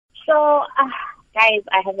So, guys,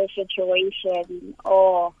 I have a situation.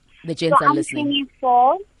 The gents so are I'm listening.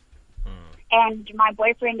 24, and my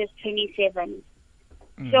boyfriend is 27.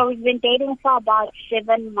 So we've been dating for about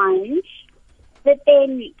 7 months. But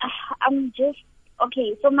then I'm just,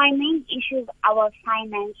 okay, so my main issue is our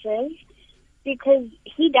finances, because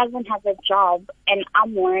he doesn't have a job and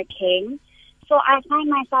I'm working. So I find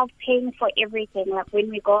myself paying for everything. Like when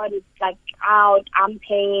we go out, I'm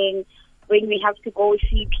paying. When we have to go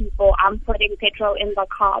see people, I'm putting petrol in the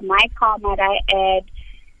car. My car, might I add.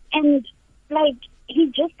 And like, he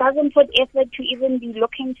just doesn't put effort to even be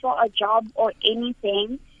looking for a job or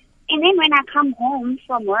anything. And then when I come home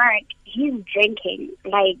from work, he's drinking.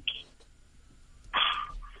 Like,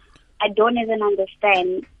 I don't even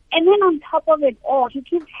understand. And then on top of it all, he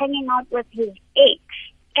keeps hanging out with his ex.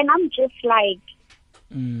 And I'm just like,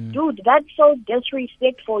 dude, that's so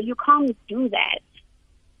disrespectful. You can't do that.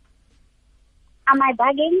 Am I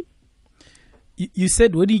bugging? You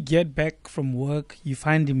said when you get back from work, you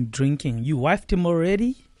find him drinking. You wifed him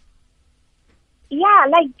already? Yeah,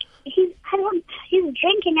 like, he's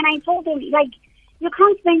drinking, and I told him, like, you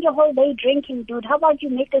can't spend your whole day drinking, dude. How about you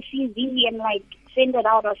make a CV and, like, send it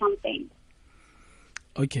out or something?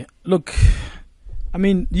 Okay, look, I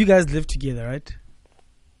mean, you guys live together, right?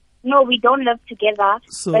 No, we don't live together,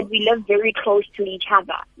 So- but we live very close to each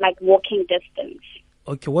other, like walking distance.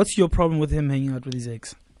 Okay, what's your problem with him hanging out with his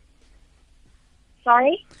ex?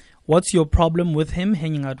 Sorry? What's your problem with him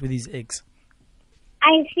hanging out with his ex?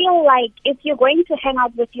 I feel like if you're going to hang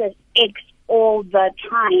out with your ex all the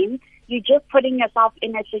time, you're just putting yourself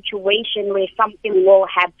in a situation where something will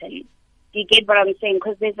happen. You get what I'm saying?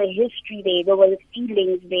 Because there's a history there. There were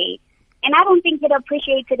feelings there. And I don't think he'd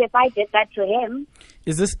appreciate it if I did that to him.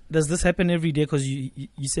 Does this happen every day? Because you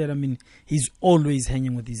said, I mean, he's always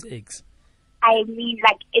hanging with his ex. I mean,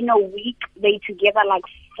 like, in a week, they together like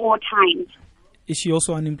 4 times. Is she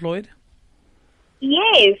also unemployed?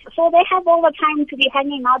 Yes. So they have all the time to be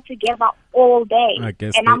hanging out together all day. I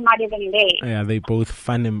guess and I'm not even there. Yeah, they both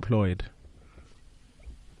fun-employed.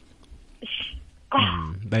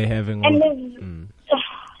 They having And all, then,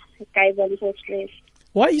 guys, I'm so stressed.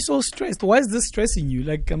 Why are you so stressed? Why is this stressing you?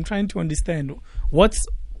 Like, I'm trying to understand. What's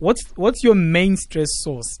your main stress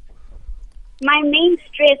source? My main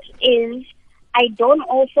stress is I don't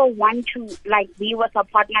also want to, like, be with a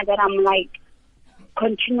partner that I'm, like,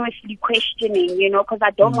 continuously questioning, you know, because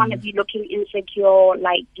I don't want to be looking insecure,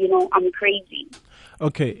 like, you know, I'm crazy.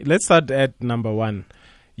 Okay, let's start at number 1.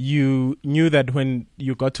 You knew that when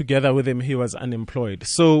you got together with him, he was unemployed.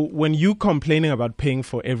 So when you complaining about paying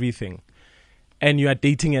for everything and you are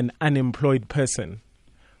dating an unemployed person,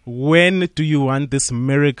 when do you want this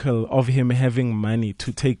miracle of him having money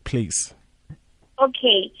to take place?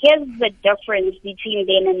 Okay, here's the difference between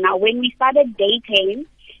then and now. When we started dating,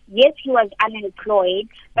 yes, he was unemployed,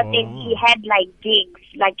 but then he had, like, gigs.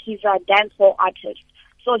 Like, he's a dancehall artist.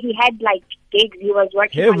 So he had, like, gigs. He was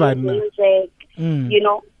working on his music, you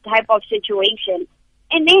know, type of situation.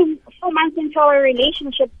 And then 4 months into our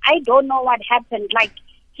relationship, I don't know what happened. Like,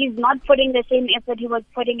 he's not putting the same effort he was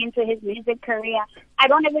putting into his music career. I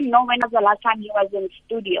don't even know when was the last time he was in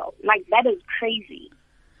studio. Like, that is crazy.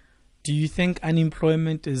 Do you think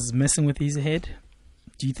unemployment is messing with his head?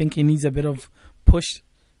 Do you think he needs a bit of push,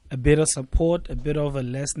 a bit of support, a bit of a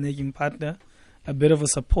less nagging partner, a bit of a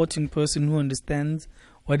supporting person who understands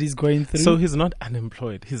what he's going through? So he's not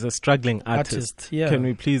unemployed. He's a struggling artist. Yeah. Can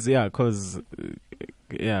we please, because,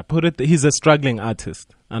 put it, he's a struggling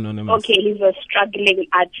artist, Anonymous. Okay, he's a struggling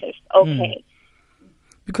artist. Okay.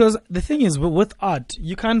 Because the thing is, with art,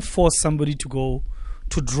 you can't force somebody to go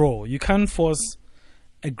to draw. You can't force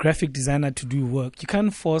a graphic designer to do work. You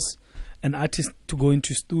can't force an artist to go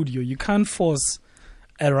into studio. You can't force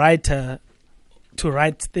a writer to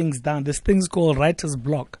write things down. There's things called writer's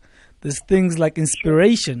block. There's things like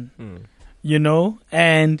inspiration, you know,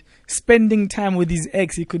 and spending time with his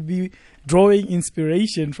ex. He could be drawing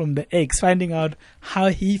inspiration from the ex, finding out how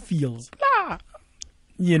he feels.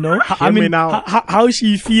 You know, how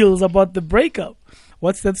she feels about the breakup.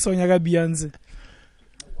 What's that song, Beyonce?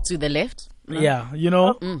 To the left? No? Yeah, you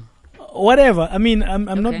know, whatever. I mean, I'm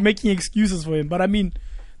not making excuses for him, but I mean,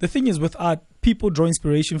 the thing is with art, people draw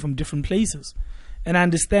inspiration from different places. And I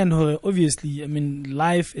understand her, obviously. I mean,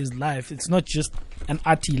 life is life. It's not just an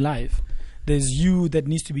arty life. There's you that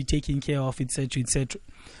needs to be taken care of, etc., etc.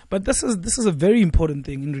 But this is a very important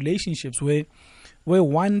thing in relationships where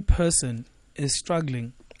one person is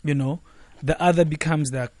struggling, you know, the other becomes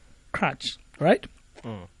their crutch, right?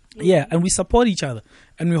 Yeah, and we support each other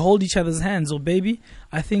and we hold each other's hands. So, baby,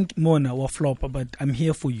 I think Mona will flop, but I'm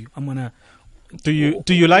here for you. I'm gonna. Do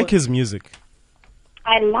you like his music?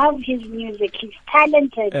 I love his music. He's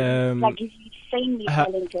talented. He's insanely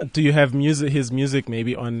talented. Do you have his music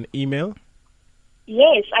maybe on email?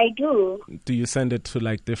 Yes, I do. Do you send it to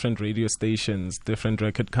like different radio stations, different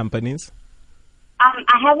record companies? I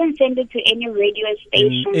haven't sent it to any radio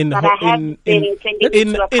station, but I have been sending it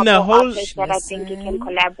to a couple of artists that I think you can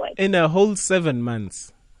collab with. In a whole 7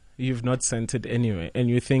 months, you've not sent it anyway, and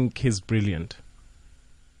you think he's brilliant.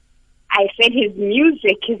 I said his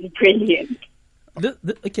music is brilliant.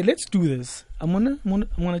 Okay, let's do this. I'm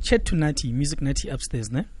gonna chat to Nati, Music Nati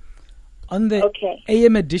upstairs, ne? On the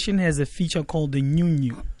AM edition has a feature called the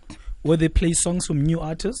New, where they play songs from new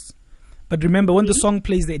artists. But remember, when the song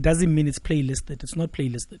plays, it doesn't mean it's playlisted. It's not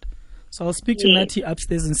playlisted. So I'll speak to Nati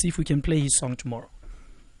upstairs and see if we can play his song tomorrow.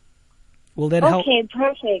 Will that help? Okay,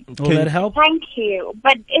 perfect. Will that help? Thank you.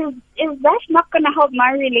 But is that not going to help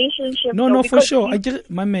my relationship? No, for sure. I get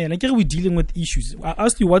we're dealing with issues. I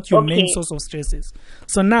asked you what your main source of stress is.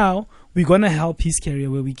 So now we're going to help his career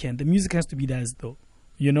where we can. The music has to be theirs, though.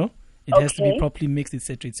 You know? It has to be properly mixed,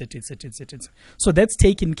 etc. So that's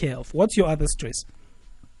taken care of. What's your other stress?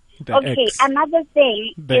 Another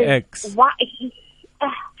thing is why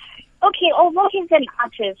although he's an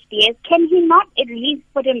artist, yes, can he not at least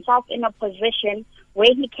put himself in a position where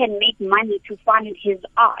he can make money to fund his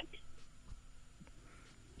art?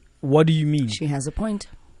 What do you mean? She has a point.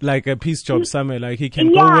 Like a piece job somewhere, like he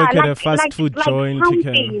can go work at a fast food joint. He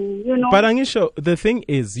can, you know? But Angisho, the thing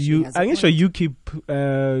is, you keep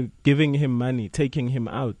giving him money, taking him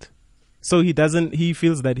out, so he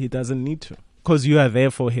feels that he doesn't need to, because you are there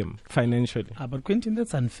for him financially. But Quentin,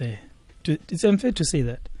 that's unfair. It's unfair to say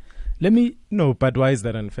that. No, but why is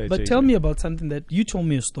that unfair? But JJ? Tell me about something that you told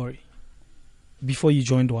me a story before you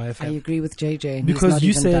joined YFM. I agree with JJ. Because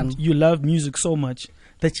you said you love music so much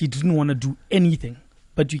that you didn't want to do anything,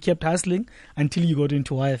 but you kept hustling until you got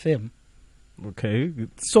into YFM. Okay,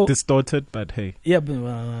 it's distorted, but hey. Yeah, but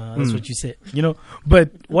that's what you said, you know.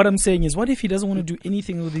 But what I'm saying is, what if he doesn't want to do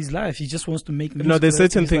anything with his life? He just wants to make music. No, there's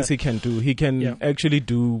certain things he can do. He can actually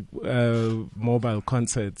do mobile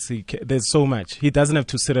concerts. There's so much. He doesn't have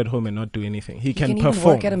to sit at home and not do anything. He can perform. Even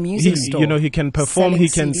work at a music store. You know, he can perform. He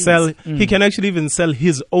can sell. He can actually even sell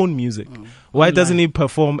his own music. Why doesn't he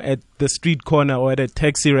perform at the street corner or at a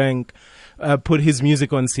taxi rank, put his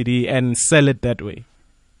music on CD and sell it that way?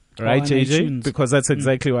 Right, JJ? Because that's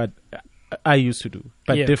exactly what I used to do,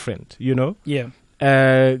 but different, you know? Yeah.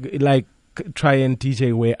 Like try and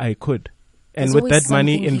DJ where I could. And with that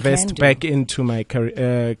money, invest back into my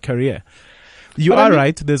career. You are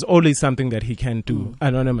right. There's always something that he can do,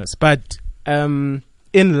 Anonymous. But in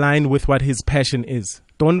line with what his passion is.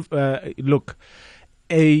 Don't look.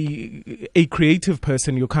 A creative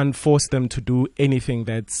person, you can't force them to do anything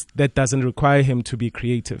that doesn't require him to be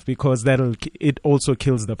creative, because it also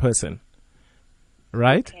kills the person,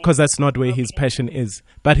 right? Because that's not where his passion is.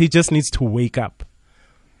 But he just needs to wake up.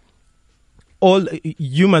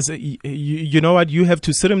 You know what? You have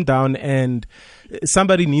to sit him down, and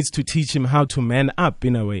somebody needs to teach him how to man up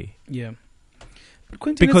in a way. Yeah.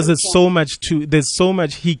 Because there's so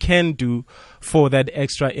much he can do for that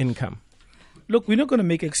extra income. Look, we're not going to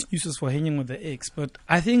make excuses for hanging with the ex, but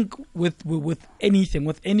I think with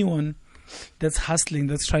anyone that's hustling,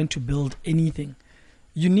 that's trying to build anything,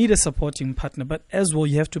 you need a supporting partner. But as well,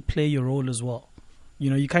 you have to play your role as well. You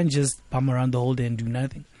know, you can't just bum around the whole day and do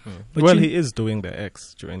nothing. But he is doing the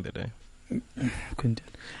ex during the day.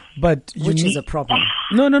 But which is a problem.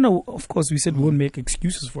 No. Of course, we said we won't make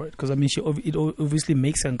excuses for it, because I mean, it obviously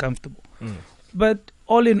makes her uncomfortable. But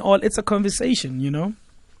all in all, it's a conversation. You know.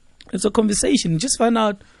 It's a conversation. Just find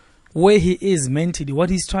out where he is mentally, what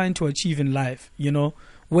he's trying to achieve in life, you know,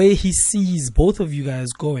 where he sees both of you guys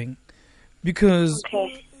going. Because,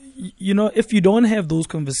 you know, if you don't have those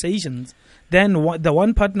conversations, then the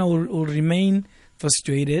one partner will remain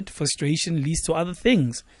frustrated. Frustration leads to other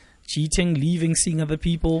things. Cheating, leaving, seeing other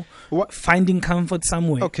people, finding comfort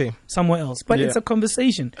somewhere else. But it's a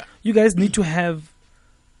conversation. You guys need to have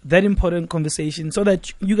that important conversation so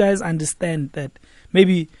that you guys understand that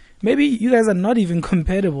maybe you guys are not even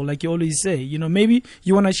compatible, like you always say. You know, maybe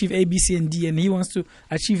you want to achieve A, B, C, and D, and he wants to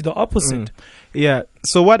achieve the opposite. Yeah.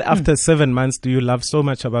 So what after 7 months do you love so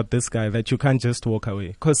much about this guy that you can't just walk away?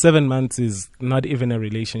 Because 7 months is not even a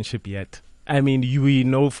relationship yet. I mean, we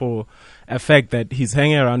know for a fact that he's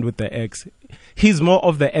hanging around with the ex. He's more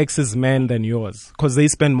of the ex's man than yours, because they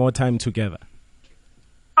spend more time together.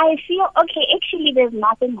 I feel, actually there's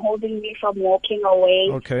nothing holding me from walking away.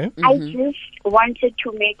 I just wanted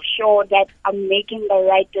to make sure that I'm making the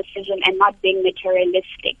right decision and not being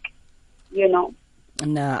materialistic, you know.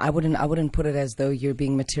 No, I wouldn't put it as though you're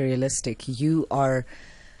being materialistic. You are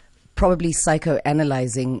probably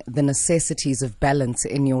psychoanalyzing the necessities of balance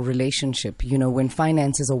in your relationship. You know, when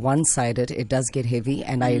finances are one-sided, it does get heavy.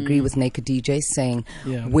 And I agree with Naked DJ saying,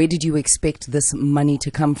 where did you expect this money to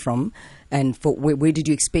come from? And for where did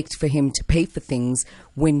you expect for him to pay for things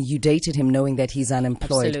when you dated him knowing that he's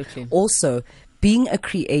unemployed? Absolutely. Also, being a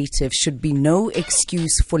creative should be no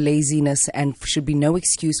excuse for laziness and should be no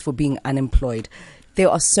excuse for being unemployed. There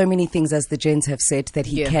are so many things, as the gents have said, that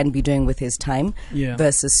he can be doing with his time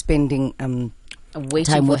versus spending Waiting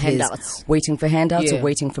time for with handouts. waiting for handouts or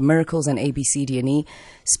waiting for miracles and A, B, C, D, and E.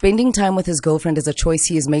 Spending time with his girlfriend is a choice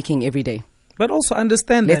he is making every day. But also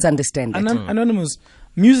understand Let's that understand that. Anonymous,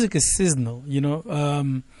 music is seasonal, you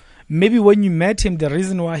know. Maybe when you met him, the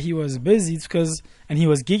reason why he was busy is because, and he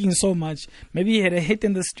was gigging so much, maybe he had a hit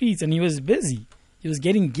in the streets and he was busy. He was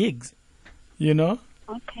getting gigs, you know.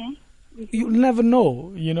 Okay. You'll never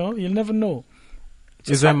know, you know. You'll never know.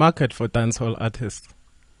 Is there a market for dancehall artists?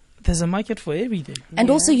 There's a market for everything. And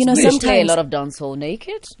also, you know, We play a sometimes lot of dancehall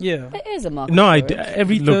naked. Yeah. There is a market. No, for it.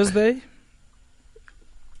 Every Look. Thursday.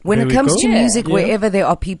 when There it we comes go. to music, Yeah. wherever there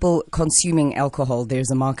are people consuming alcohol, there's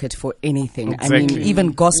a market for anything. I mean, Exactly.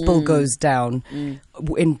 even gospel goes down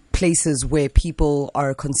in places where people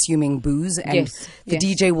are consuming booze, and Yes, the yes.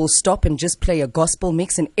 DJ will stop and just play a gospel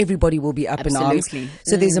mix, and everybody will be up in arms. Absolutely.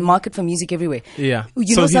 So there's a market for music everywhere. Yeah.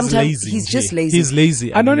 You So know, he's sometimes lazy. he's just lazy. He's lazy.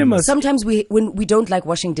 Anonymous. Sometimes when we don't like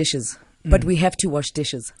washing dishes, but we have to wash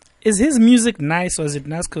dishes. Is his music nice, or is it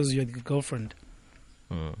nice because you're the girlfriend?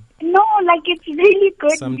 No, like it's really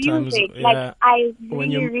good Sometimes, music. yeah, Like I when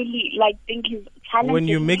really, you- really like think he's talented. When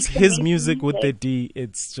you mix He can his make music with the D,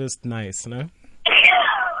 it's just nice, no?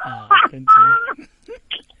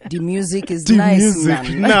 The music is The nice,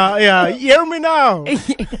 music. man. Nah, yeah. Hear me now.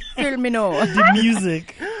 Feel me no. The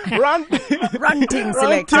music. Run. Ranting Run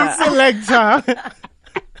selector. selector.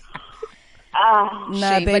 Nah,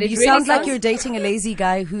 Shame, but babe, it you really sound like sounds- you're dating a lazy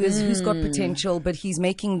guy who's got potential, but he's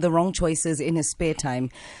making the wrong choices in his spare time.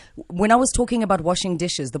 When I was talking about washing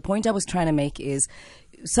dishes, the point I was trying to make is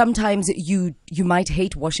sometimes you might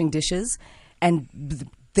hate washing dishes, and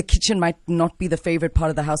the kitchen might not be the favorite part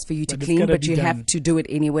of the house for you to But it's clean, gotta but be you done. have to do it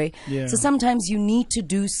anyway. Yeah. So sometimes you need to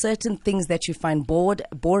do certain things that you find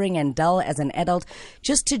boring and dull as an adult,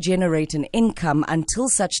 just to generate an income until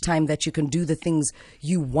such time that you can do the things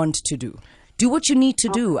you want to do. Do what you need to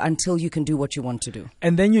do until you can do what you want to do.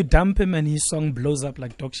 And then you dump him and his song blows up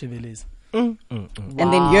like Doc Chevele's. And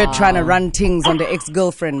then you're trying to run things on the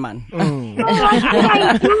ex-girlfriend, man.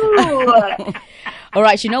 All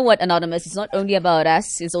right, you know what, Anonymous? It's not only about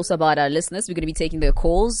us, it's also about our listeners. We're going to be taking their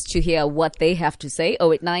calls to hear what they have to say.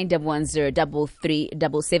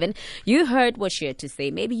 089-110-3377. You heard what she had to say.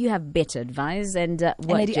 Maybe you have better advice. And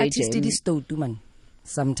what, And the artist did JJ? this too, man.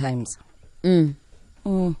 Sometimes.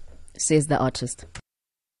 Says the artist.